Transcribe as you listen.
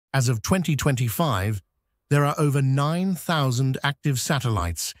As of 2025, there are over 9,000 active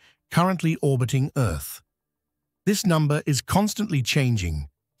satellites currently orbiting Earth. This number is constantly changing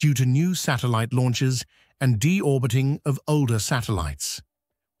due to new satellite launches and deorbiting of older satellites.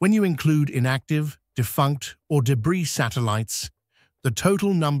 When you include inactive, defunct, or debris satellites, the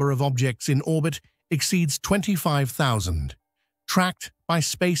total number of objects in orbit exceeds 25,000, tracked by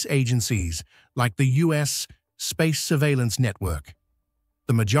space agencies like the U.S. Space Surveillance Network.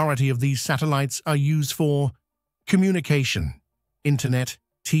 The majority of these satellites are used for communication, internet,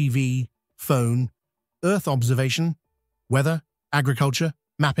 TV, phone, Earth observation, weather, agriculture,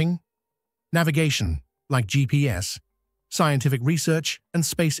 mapping, navigation, like GPS, scientific research, and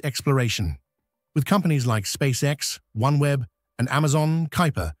space exploration. With companies like SpaceX, OneWeb, and Amazon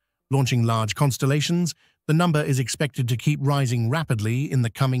Kuiper launching large constellations, the number is expected to keep rising rapidly in the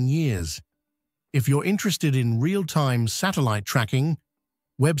coming years. If you're interested in real-time satellite tracking,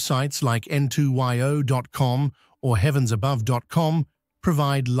 websites like n2yo.com or heavensabove.com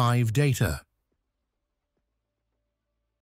provide live data.